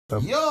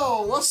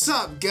Yo, what's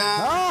up,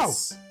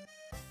 guys?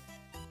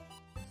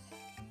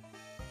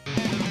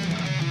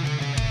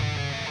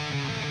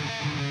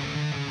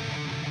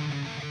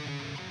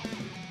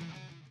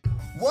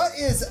 What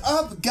is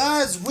up,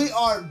 guys? We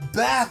are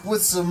back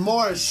with some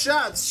more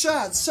shots.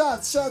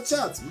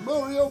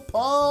 Mario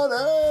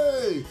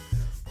Party.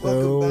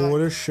 So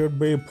this should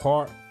be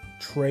part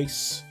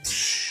trace.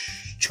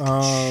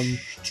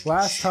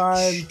 Last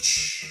time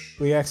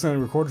we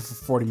accidentally recorded for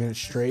 40 minutes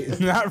straight and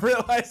not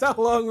realize how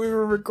long we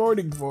were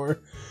recording for.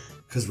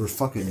 Because we're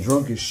fucking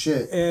drunk as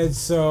shit. And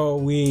so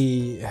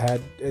we had,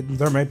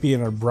 there might be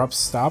an abrupt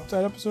stop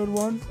at episode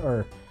 1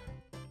 or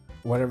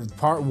whatever,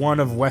 part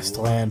 1 of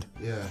Westland.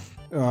 Yeah.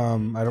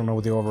 I don't know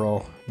what the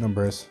overall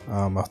number is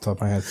off the top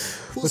of my head.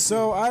 But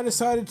so I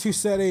decided to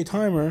set a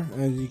timer,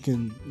 as you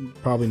can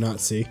probably not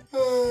see.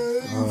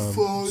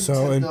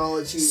 So in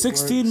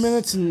 16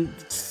 minutes and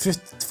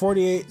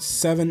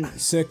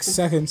 48.76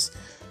 seconds,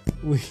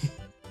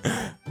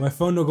 my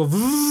phone will go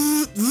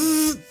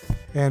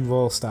and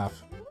we'll stop.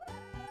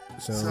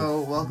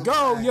 So welcome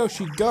go, back.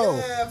 Yoshi, go!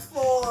 Yeah,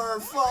 4,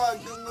 fuck,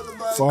 I'm gonna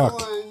buy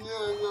Fuck. a coin. Yeah,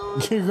 no.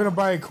 You're gonna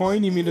buy a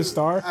coin? You mean a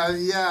star?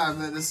 Yeah, I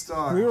meant a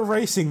star. We were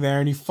racing there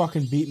and you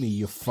fucking beat me,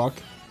 you fuck.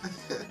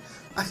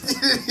 I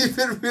didn't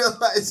even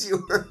realize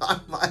you were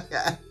on my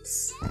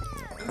ass.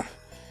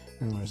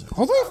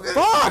 Holy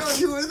fuck! Show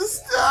you where the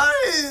star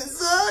is,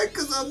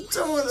 because I'm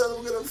told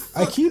I'm gonna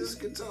fuck this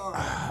guitar.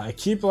 I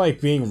keep like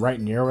being right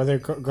near where they're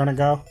gonna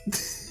go,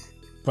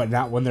 but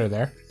not when they're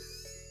there.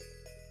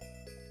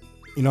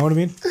 You know what I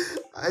mean?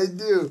 I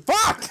do.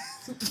 Fuck!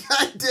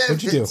 God damn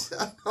What'd you do?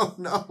 Oh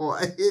no,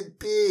 I hit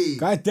B.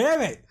 God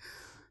damn it!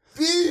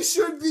 B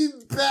should be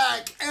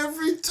back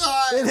every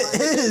time.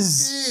 It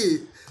is.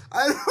 B.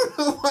 I don't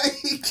know why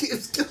he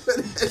keeps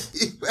going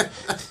anywhere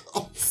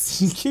else.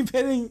 You keep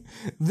hitting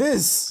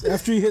this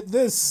after you hit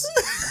this.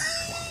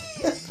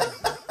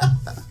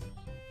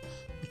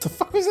 What the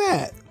fuck was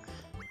that?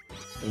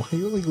 Why are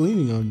you like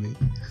leaning on me?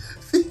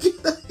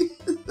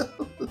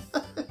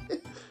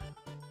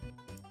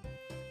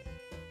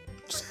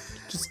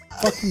 Just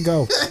fucking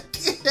go. I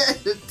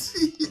can't.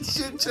 It's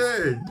your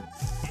turn.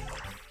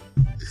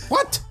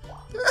 What?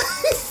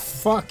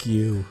 Fuck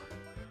you.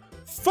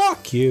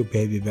 Fuck you,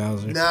 baby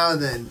Bowser. Now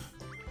then,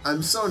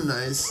 I'm so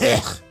nice.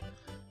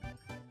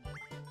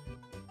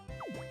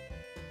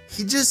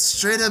 He just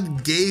straight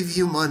up gave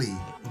you money.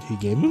 He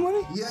gave me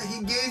money? Yeah,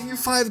 he gave you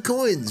 5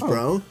 coins,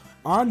 bro.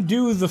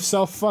 Undo the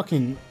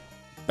self-fucking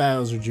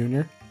Bowser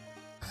Jr.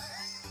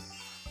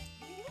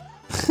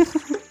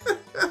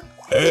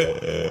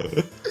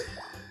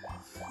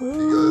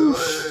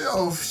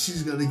 Oh,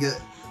 she's gonna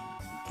get.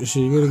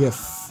 She's gonna get.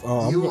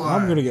 I'm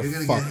gonna get You're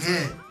gonna fucked.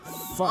 get hit.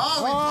 Fuck.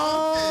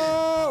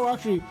 Oh,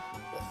 actually,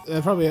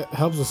 that probably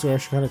helps us. We're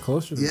actually kind of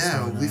closer. To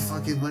yeah, this we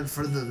fucking went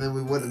further than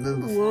we would have been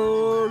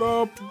before. Word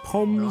up,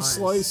 pum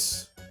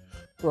slice.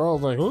 We're all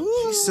like, ooh.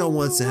 She still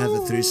wants to have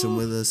a threesome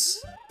with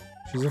us.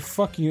 She's a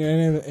fucking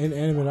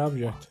inanimate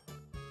object.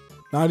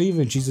 Not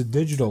even. She's a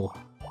digital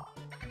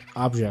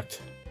object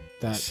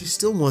that She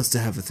still wants to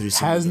have a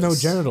threesome. has with no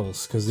us.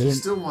 genitals because they She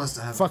didn't still wants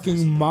to have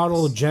fucking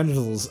model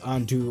genitals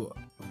onto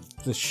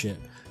this shit.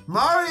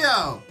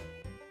 Mario.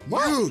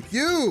 What?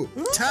 You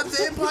tap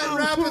the input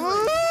rapidly.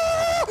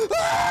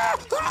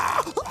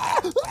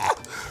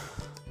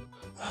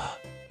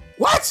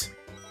 What?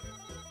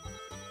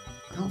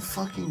 I don't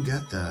fucking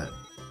get that.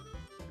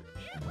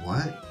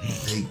 What?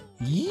 Hey,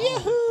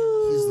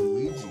 Yahoo! he's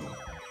Luigi.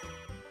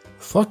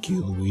 Fuck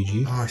you,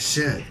 Luigi. Oh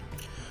shit.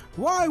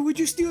 Why would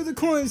you steal the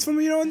coins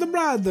from your own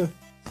brother?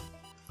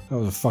 That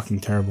was a fucking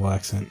terrible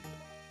accent.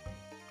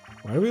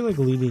 Why are we like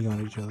leaning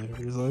on each other?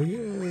 We're just like, yay.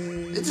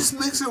 It just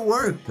makes it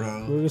work,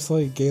 bro. We're just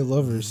like gay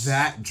lovers.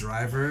 That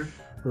driver.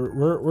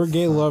 We're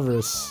gay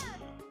lovers.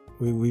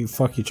 We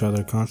fuck each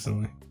other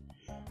constantly.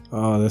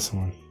 Oh, this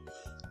one.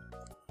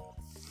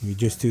 We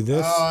just do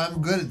this. Oh,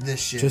 I'm good at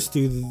this shit. Just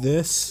do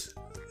this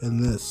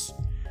and this.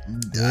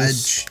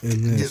 This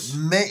and this.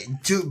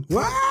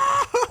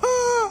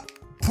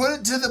 Put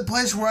it to the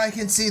place where I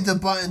can see the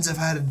buttons of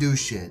how to do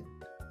shit.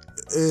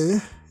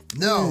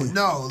 No,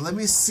 let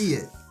me see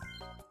it.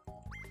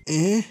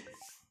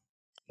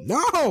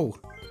 No!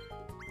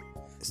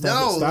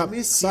 Let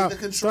me see the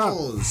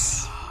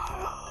controls.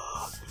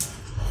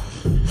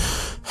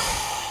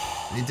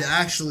 I need to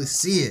actually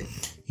see it.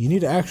 You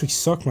need to actually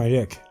suck my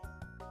dick.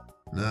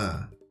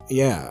 Nah.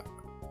 Yeah.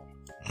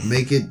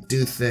 Make it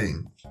do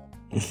thing.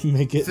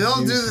 Make it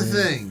Phil, do the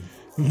thing.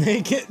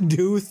 Make it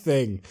do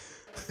thing.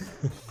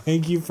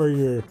 Thank you for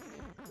your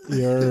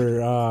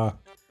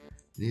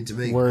Need to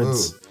make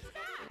words. move.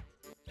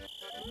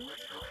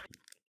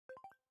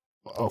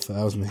 Oh,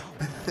 that was me.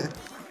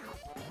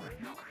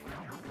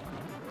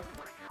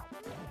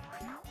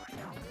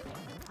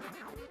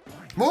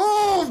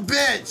 Move,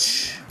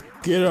 bitch!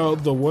 Get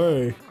out the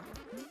way.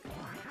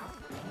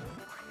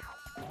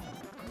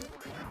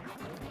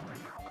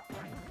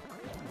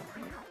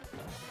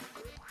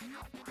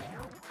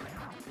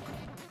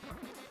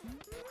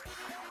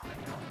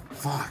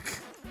 Fuck.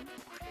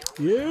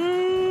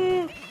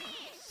 Yeah.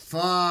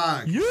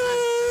 Fuck.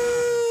 Yeah.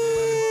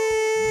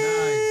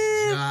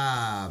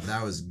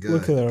 good.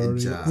 Look at that good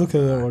audio. job, Look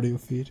at that audio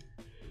feed.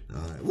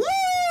 All right.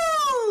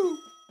 Woo!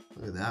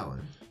 Look at that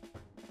one.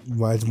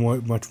 Why it's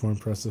much more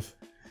impressive.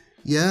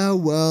 Yeah,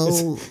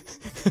 well,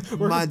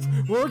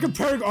 we're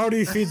comparing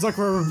audio feeds like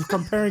we're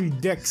comparing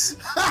dicks.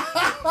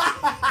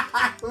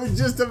 We're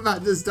just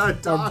about to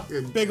start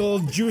talking. Big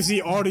old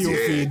juicy audio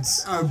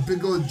feeds. Our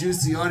big old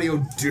juicy audio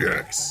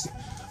dicks.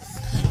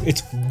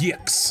 It's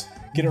dicks.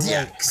 Get it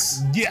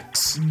dicks. Right.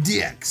 Dicks.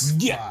 Dicks.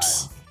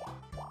 Dicks.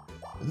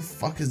 Where the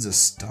fuck is the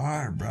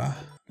star, bruh?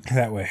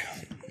 That way.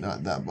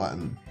 Not that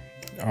button.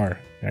 R.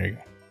 There you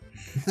go.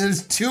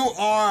 There's 2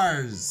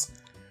 R's.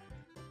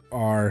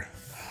 R.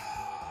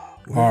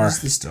 Where's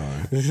the star?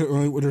 There's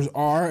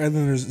R and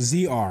then there's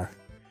ZR.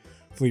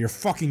 For your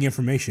fucking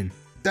information.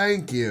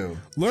 Thank you.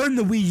 Learn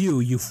the Wii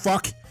U, you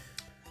fuck.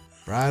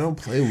 Bro, I don't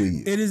play Wii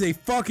U. It is a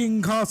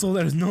fucking console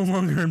that is no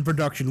longer in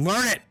production.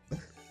 Learn it!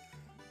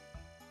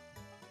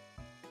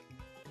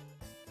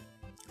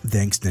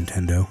 Thanks,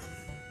 Nintendo.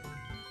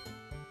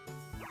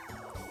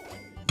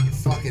 You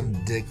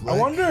fucking dick. I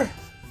wonder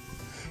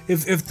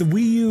if the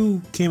Wii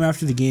U came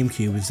after the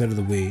GameCube instead of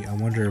the Wii, I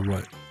wonder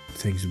what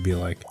things would be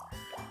like.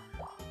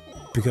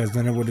 Because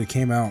then it would have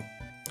came out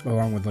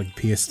along with like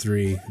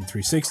PS3 and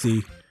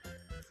 360,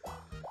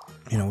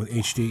 you know, with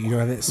HD, you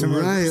know,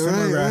 similar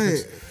graphics.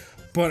 Right.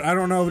 But I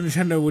don't know if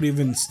Nintendo would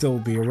even still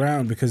be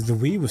around because the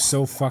Wii was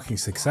so fucking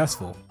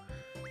successful.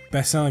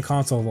 Best-selling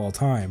console of all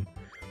time.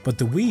 But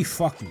the Wii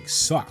fucking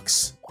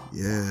sucks.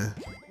 Yeah.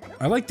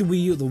 I like the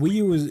Wii U. The Wii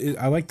U is,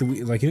 I like the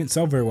Wii, like it didn't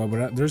sell very well,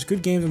 but there's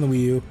good games on the Wii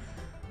U.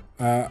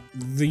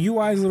 The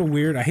UI is a little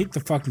weird. I hate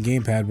the fucking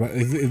gamepad, but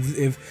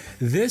if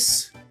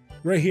this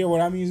right here, what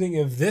I'm using,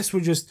 if this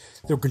were just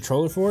the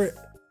controller for it,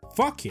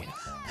 fuck yeah.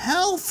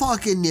 Hell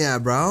fucking yeah,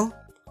 bro.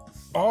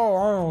 Oh,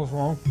 I don't know what's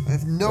wrong. I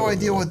have no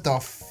idea what the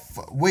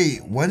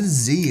wait, what is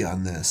Z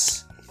on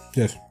this?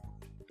 Yes.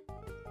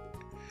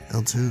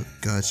 L2?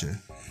 Gotcha.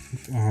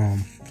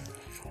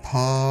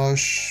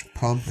 Push,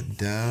 pump it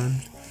down.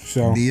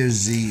 So. B or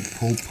Z,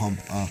 pull, pump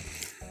up.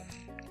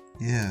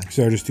 Yeah.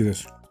 So I just do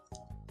this.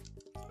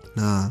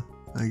 Nah,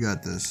 I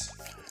got this.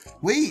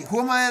 Wait, who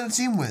am I on a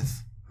team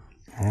with?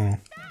 Oh.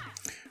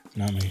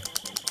 Not me.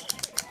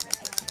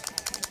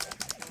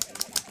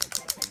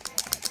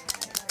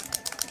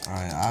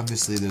 Alright,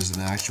 obviously there's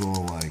an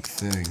actual, like,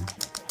 thing.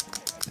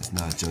 It's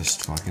not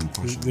just fucking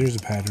pushing. There's a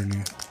pattern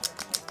here.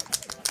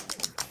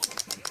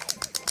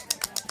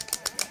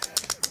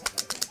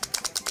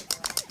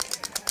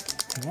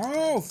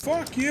 Oh,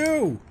 fuck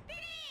you!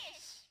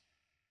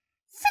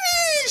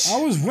 Finish!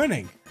 I was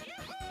winning.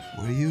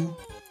 Were you?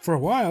 For a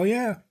while,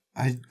 yeah.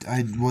 I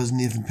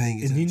wasn't even paying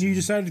attention. And then you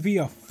decided to be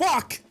a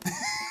fuck!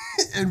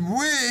 And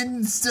win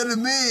instead of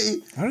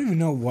me. I don't even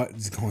know what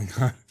is going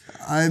on.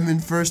 I'm in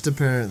first,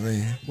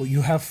 apparently. Well,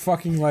 you have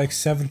fucking like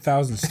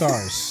 7,000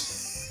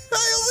 stars.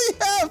 I only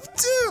have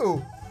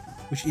 2!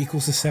 Which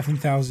equals to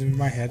 7,000 in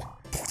my head.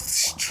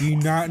 Do you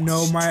not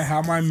know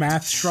how my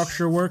math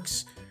structure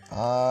works?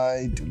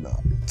 I do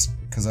not.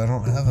 Because I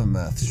don't have a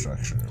math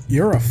structure.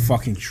 You're a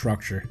fucking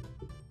structure.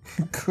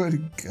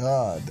 Good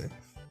God.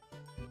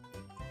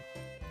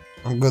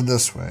 I'll go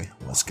this way.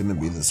 What's gonna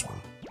be this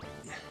one?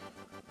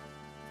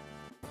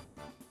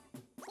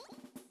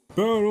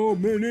 Battle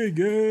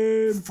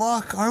minigame.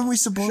 Fuck, aren't we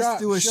supposed to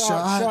do a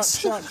shot?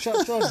 Shot.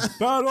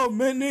 Battle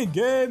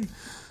minigame.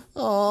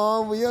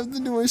 Oh, we have to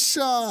do a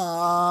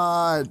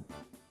shot.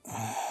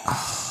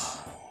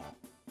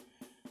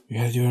 You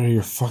gotta do it out of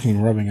your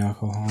fucking rubbing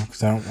alcohol,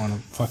 because I don't want to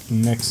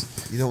fucking mix.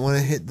 You don't want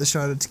to hit the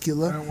shot of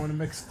tequila? I don't want to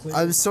mix clean.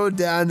 I'm so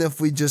down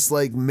if we just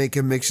like make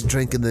a mixed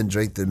drink and then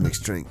drink the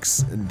mixed drinks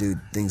and do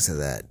things like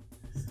that.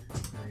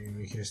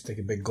 We can just take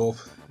a big gulp.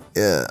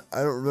 Yeah,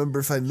 I don't remember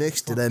if I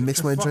mixed. Did I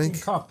mix my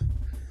drink? Cup.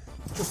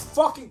 Just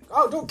fucking.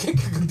 Oh, don't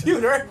kick your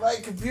computer. My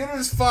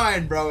computer's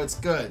fine, bro. It's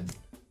good.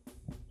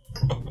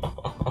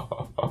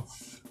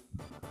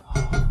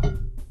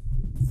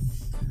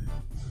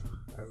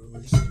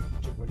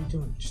 What are you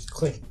doing? Just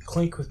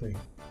clink with me.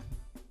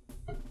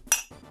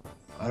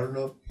 I don't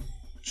know.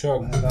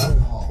 Chug.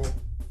 Alcohol.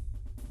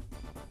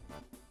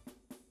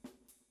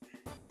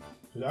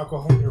 There's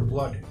alcohol in your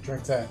blood.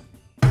 Drink that.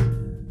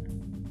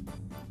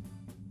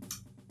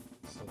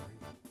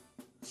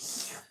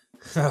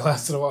 That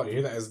lasted a while. You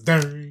hear that? It's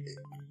dang.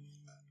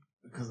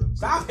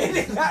 Stop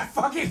hitting that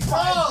fucking phone!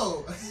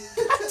 Oh! God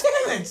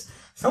damn it!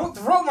 Don't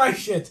throw my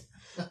shit!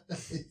 I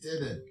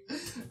didn't.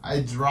 I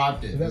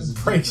dropped it. That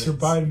breaks. You're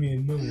buying me a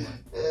new one.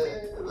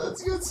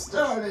 Let's get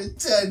started.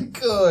 10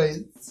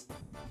 coins.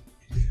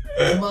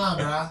 Come on,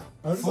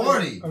 bruh.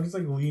 40. I'm just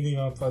like leaning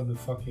up on the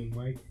fucking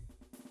mic.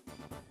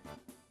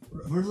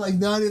 We're like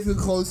not even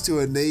close to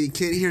it. And you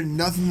can't hear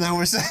nothing that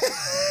we're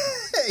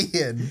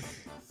saying.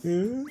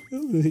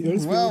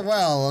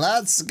 Well,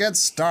 let's get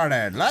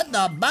started. Let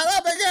the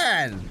battle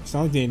begin.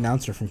 Sound like the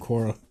announcer from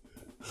Korra.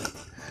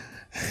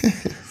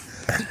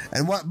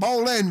 And what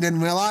Bolin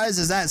didn't realize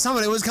is that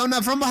somebody was coming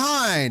up from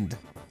behind.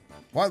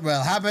 What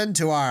will happen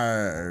to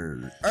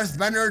our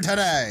Earthbender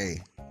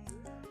today?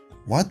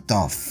 What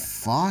the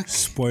fuck?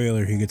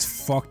 Spoiler, he gets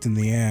fucked in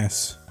the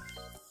ass.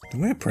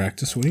 Do I have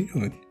practice? What are you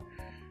doing?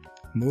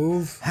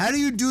 Move. How do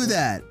you do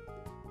that?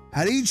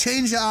 How do you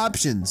change the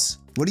options?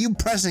 What are you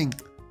pressing?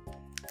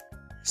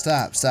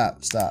 Stop,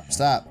 stop, stop,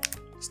 stop,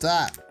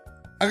 stop.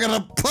 I'm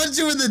gonna punch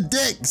you in the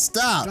dick.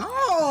 Stop.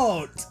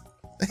 Don't.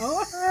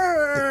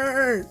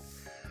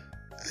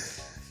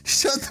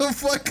 Shut the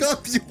fuck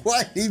up, you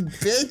whiny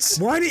bitch.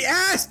 Whiny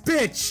ass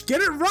bitch. Get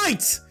it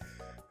right.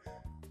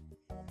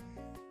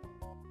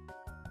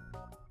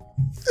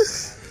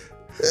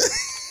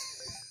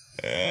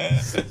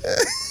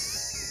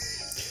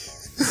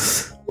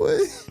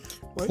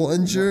 What?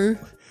 Plunger?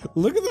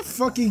 Look at the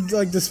fucking,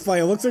 like, display.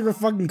 It looks like we're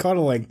fucking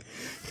cuddling.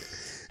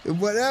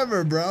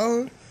 Whatever,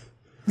 bro.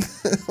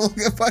 Look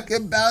at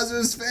fucking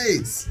Bowser's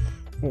face.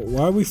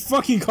 Why are we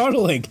fucking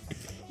cuddling?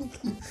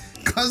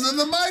 Because of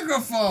the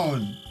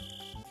microphone.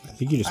 I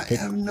think you just pick.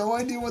 I have no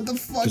idea what the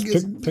fuck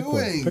it's doing. Pick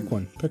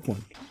one. Pick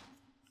one.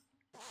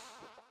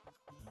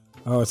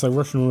 Oh, it's like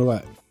Russian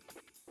roulette.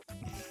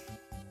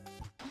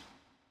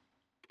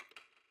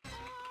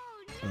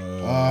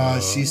 Oh,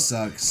 she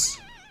sucks.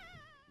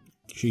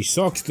 She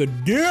sucks the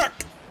dick!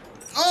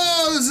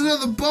 Oh, there's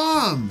another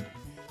bomb!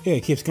 Yeah,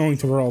 it keeps going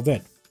till we're all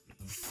dead.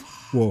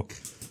 Well,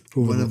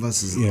 one of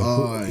us is. Yeah,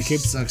 oh, it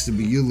sucks to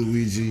be you,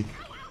 Luigi.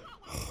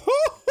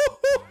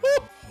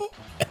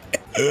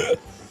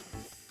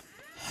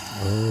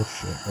 Oh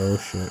shit, oh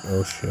shit,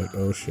 oh shit,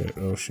 oh shit,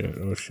 oh shit,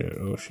 oh shit,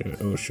 oh shit,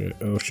 oh shit,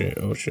 oh shit,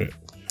 oh shit.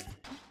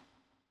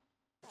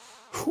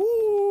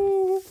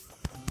 Whoo!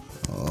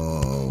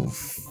 Oh.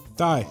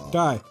 Die,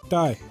 die,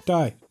 die,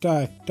 die,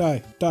 die,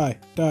 die, die,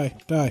 die,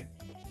 die.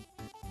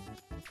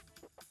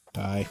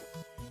 Die.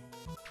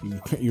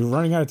 You're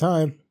running out of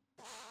time.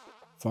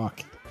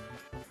 Fuck.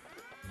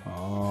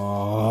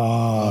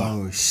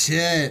 Oh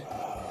shit.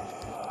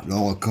 It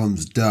all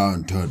comes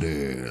down to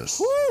this.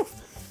 Woo!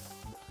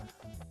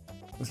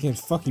 This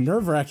game's fucking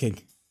nerve-wracking.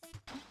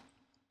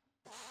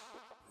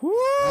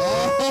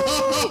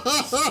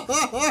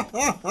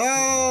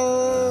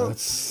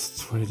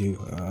 That's what I do.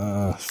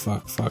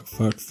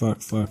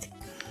 Fuck.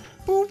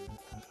 Boop.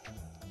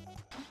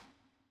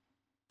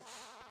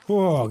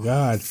 Oh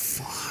god.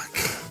 Fuck.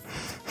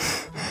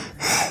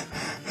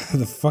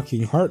 The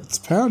fucking heart's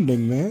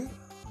pounding, man.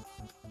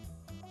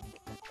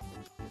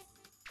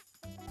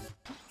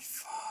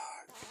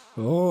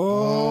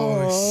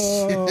 Oh,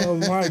 shit. Oh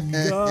my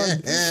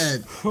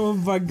god. Oh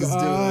my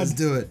god. Let's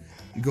do it.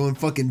 You're going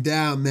fucking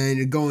down, man.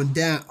 You're going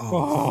down.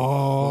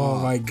 Oh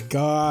my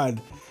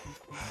god.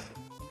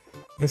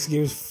 This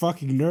game is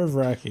fucking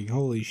nerve-wracking.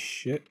 Holy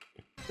shit.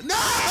 No!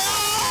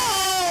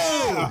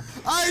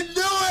 I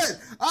knew it!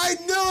 I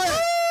knew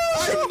it!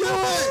 I knew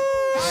it!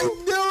 I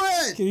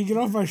knew it! Can you get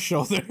off my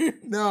shoulder?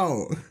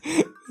 No.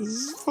 This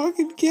is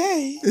fucking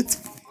gay. It's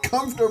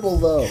comfortable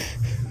though.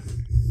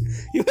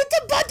 You hit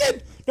the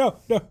button! No.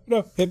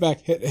 Hit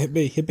back. Hit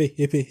B. Hit B.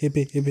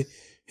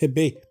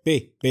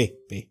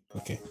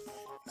 Okay.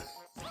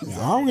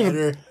 Now I'm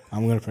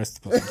gonna press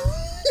the button.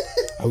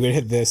 I'm gonna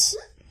hit this.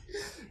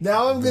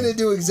 Now I'm gonna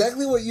do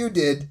exactly what you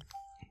did.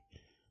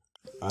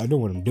 I know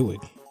what I'm doing.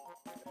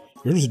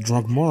 You're just a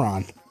drunk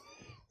moron.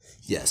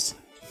 Yes.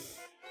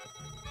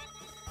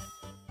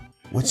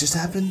 What just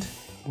happened?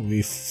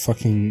 It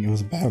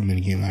was a battle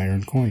minigame. I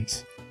earned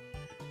coins.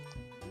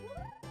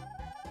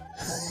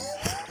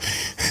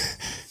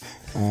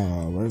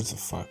 Oh, where's the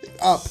fuck?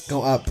 Up,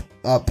 go up.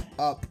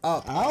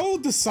 I'll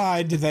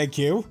decide to thank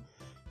you.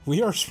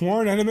 We are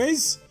sworn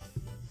enemies.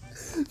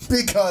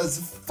 Because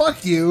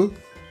fuck you.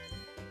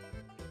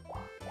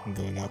 I'm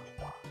going up.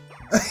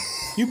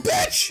 You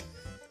bitch!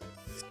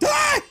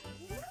 Die!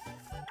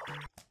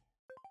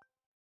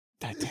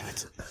 God damn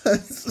it. I'm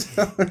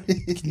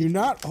sorry. Can you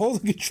not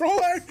hold the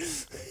controller?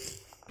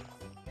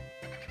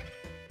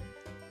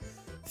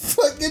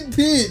 Fucking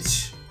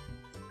Peach!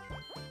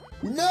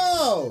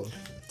 No!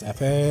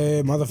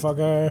 Tepe,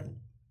 motherfucker.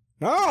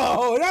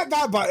 No, not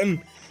that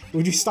button.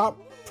 Would you stop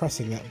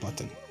pressing that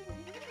button?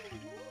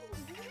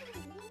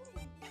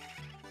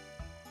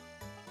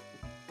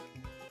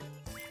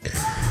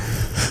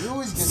 You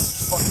always get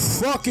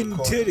fucking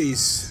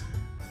titties.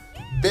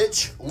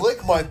 Bitch,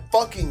 lick my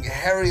fucking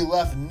hairy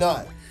left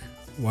nut.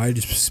 Why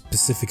just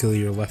specifically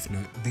your left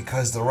nut?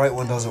 Because the right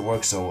one doesn't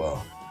work so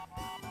well.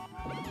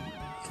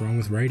 What's wrong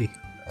with righty?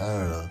 I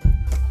don't know.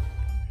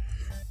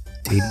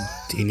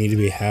 Do you need to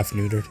be half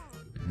neutered?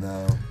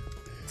 No.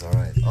 It's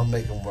alright. I'll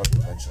make them work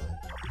eventually.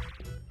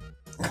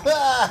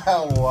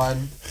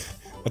 One.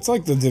 That's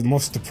like the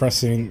most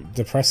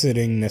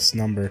depressingness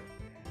number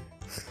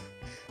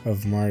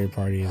of Mario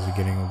Party is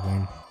getting a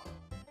 1.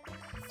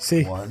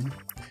 See? 1.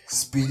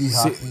 Speedy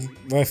hockey.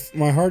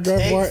 My hard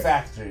drive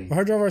factory. My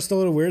hard drive is still a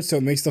little weird, so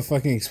it makes the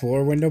fucking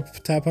Explorer window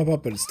tab pop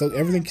up, but it's still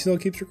everything still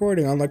keeps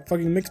recording on like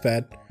fucking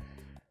Mixpad.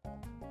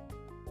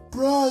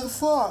 Bro, the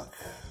fuck.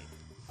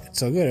 It's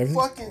so good. Everything.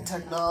 Fucking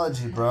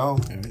technology, bro.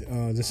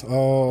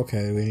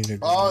 Okay. We need to.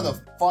 Oh, the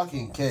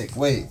fucking cake.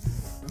 Wait,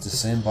 it's the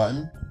same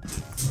button.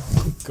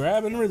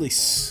 Grab and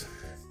release.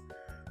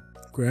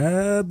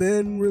 Grab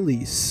and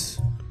release.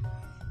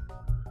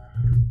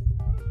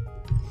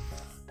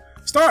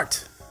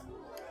 Start.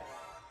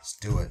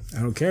 Do it. I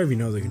don't care if you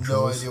know the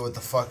controls. No idea what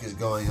the fuck is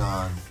going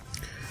on.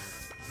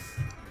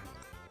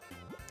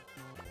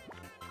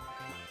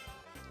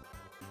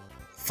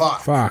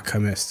 Fuck. Fuck, I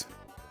missed.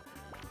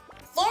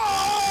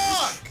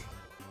 Fuck!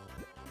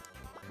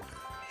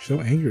 She's so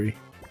angry.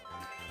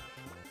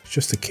 It's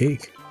just a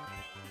cake.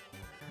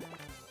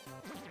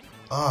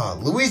 Ah,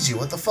 Luigi,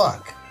 what the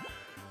fuck?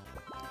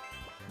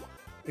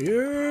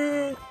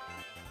 Yeah.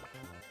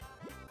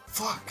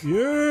 Fuck.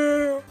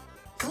 Yeah.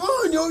 Come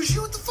on, Yoshi,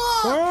 what the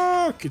fuck?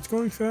 Fuck, it's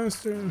going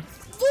faster.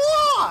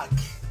 Fuck!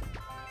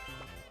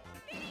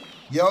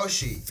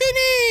 Yoshi.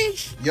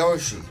 Finish!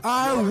 Yoshi.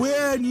 I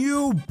win,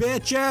 you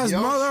bitch ass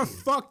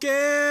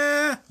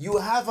motherfucker! You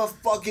have a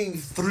fucking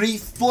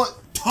 3-foot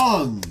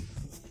tongue.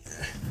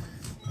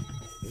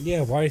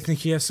 Yeah, why do you think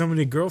he has so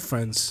many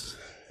girlfriends?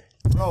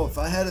 Bro, if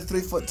I had a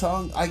 3-foot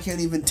tongue, I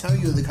can't even tell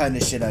you the kind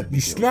of shit I'd be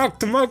You doing.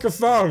 smacked the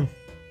microphone!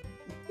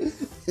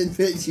 It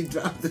made you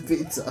drop the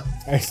pizza.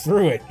 I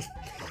threw it.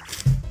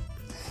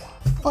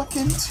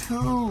 Fucking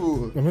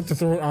 2. I meant to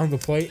throw it on the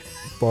plate,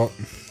 but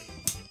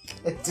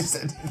It just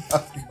ended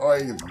up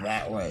going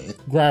that way.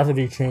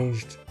 gravity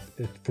changed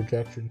its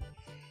projection.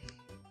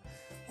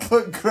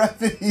 But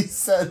gravity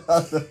said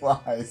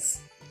otherwise.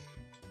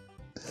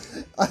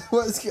 I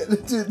was gonna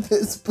do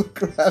this, but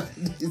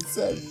gravity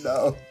said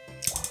no.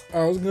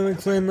 I was gonna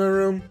clean my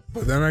room,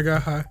 but then I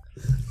got high.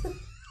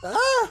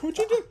 Ah! What'd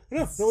you do?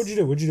 No, what'd you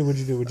do? What'd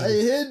you do? I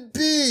hit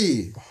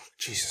B. Oh,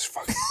 Jesus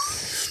fucking.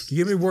 You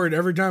get me worried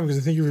every time because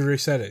I think you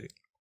reset it.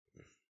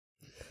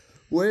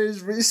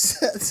 Where's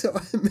reset so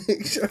I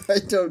make sure I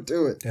don't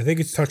do it? I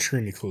think it's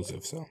touchscreen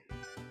exclusive, so.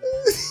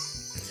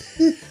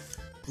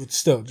 But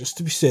still, just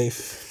to be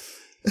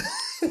safe.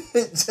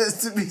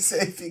 Just to be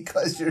safe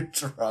because you're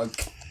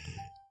drunk.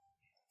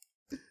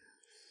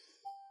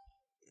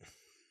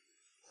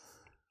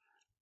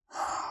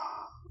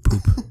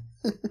 Poop.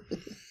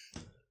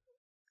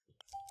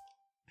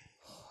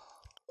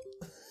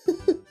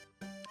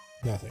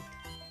 Nothing.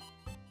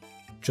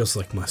 Just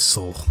like my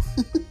soul.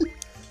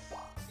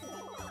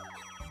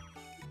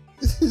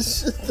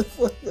 Shut the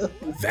fuck up.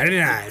 Very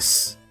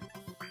nice.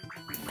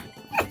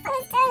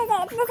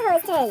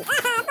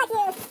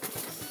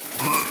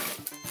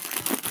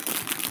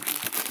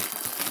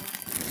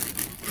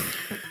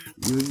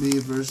 You and me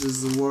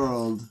versus the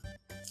world.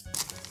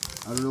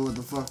 I don't know what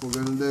the fuck we're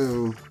gonna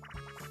do.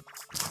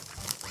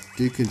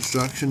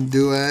 Deconstruction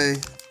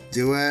duet.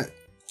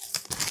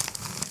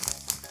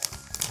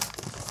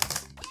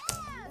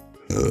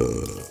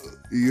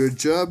 Your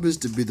job is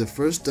to be the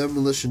first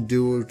demolition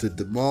duo to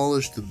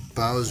demolish the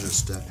Bowser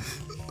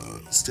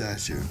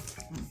statue.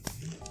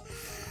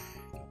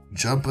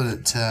 Jump and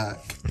attack.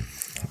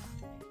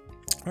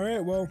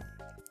 Alright, well,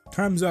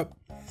 time's up.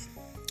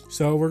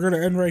 So we're gonna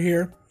end right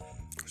here.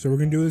 So we're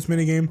gonna do this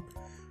minigame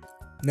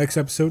next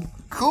episode.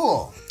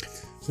 Cool.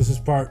 So this is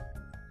part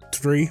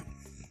 3.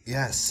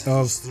 Yes.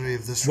 Of 3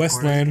 of this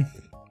Westland.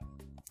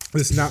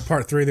 This is not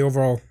part 3 of the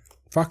overall.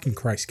 Fucking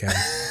Christ, Kevin.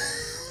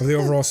 Of the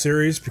overall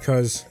series,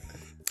 because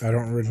I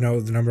don't really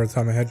know the number off the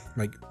top of my head.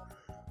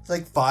 It's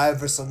like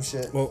 5 or some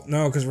shit. Well,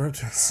 no, because we're up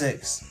to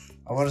 6.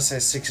 I want to say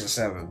 6 or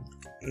 7.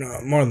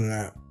 no more than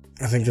that.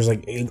 I think there's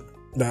like 8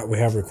 that we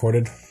have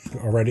recorded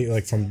already,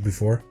 like from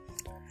before.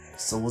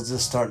 So we'll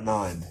just start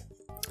 9.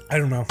 I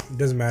don't know. It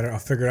doesn't matter. I'll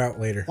figure it out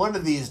later. One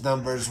of these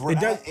numbers. We're It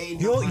does, at a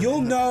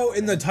you'll know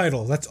in the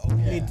title. That's all you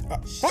need.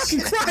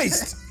 Fucking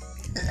Christ!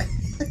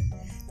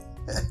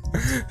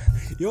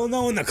 You'll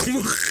know in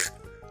the.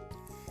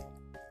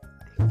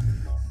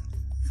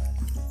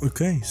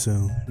 Okay,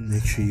 so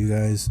make sure you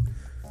guys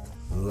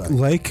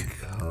like,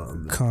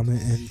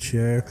 comment, and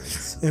share,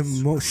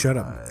 and shut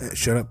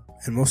up,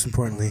 and most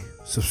importantly,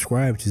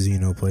 subscribe to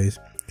Xeno Plays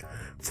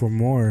for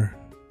more.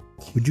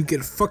 Would you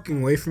get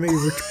fucking away from me?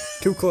 We're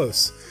too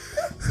close.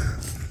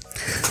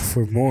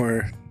 For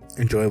more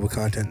enjoyable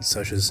content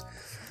such as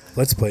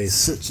Let's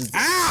Plays.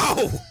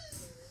 Ow!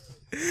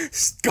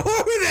 Go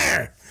over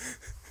there!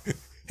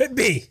 Hit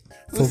me!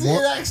 We'll see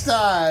you next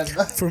time!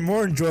 For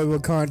more enjoyable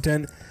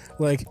content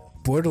like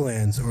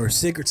Borderlands or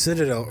Sacred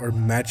Citadel or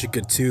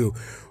Magicka 2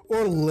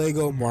 or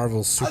Lego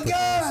Marvel Super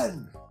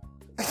Again!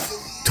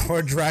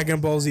 or Dragon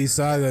Ball Z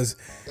Sagas,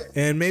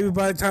 and maybe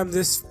by the time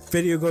this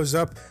video goes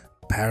up,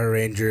 Power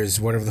Rangers,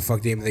 whatever the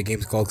fuck the name of the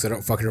game's called, because I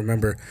don't fucking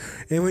remember.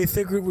 And we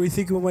think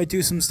we might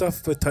do some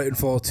stuff with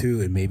Titanfall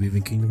 2 and maybe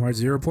even Kingdom Hearts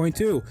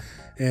 0.2.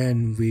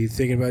 And we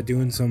thinking about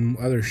doing some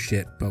other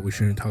shit, but we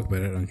shouldn't talk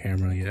about it on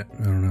camera yet.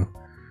 I don't know.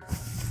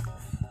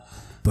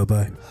 Bye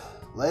bye.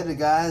 Later,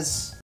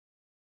 guys.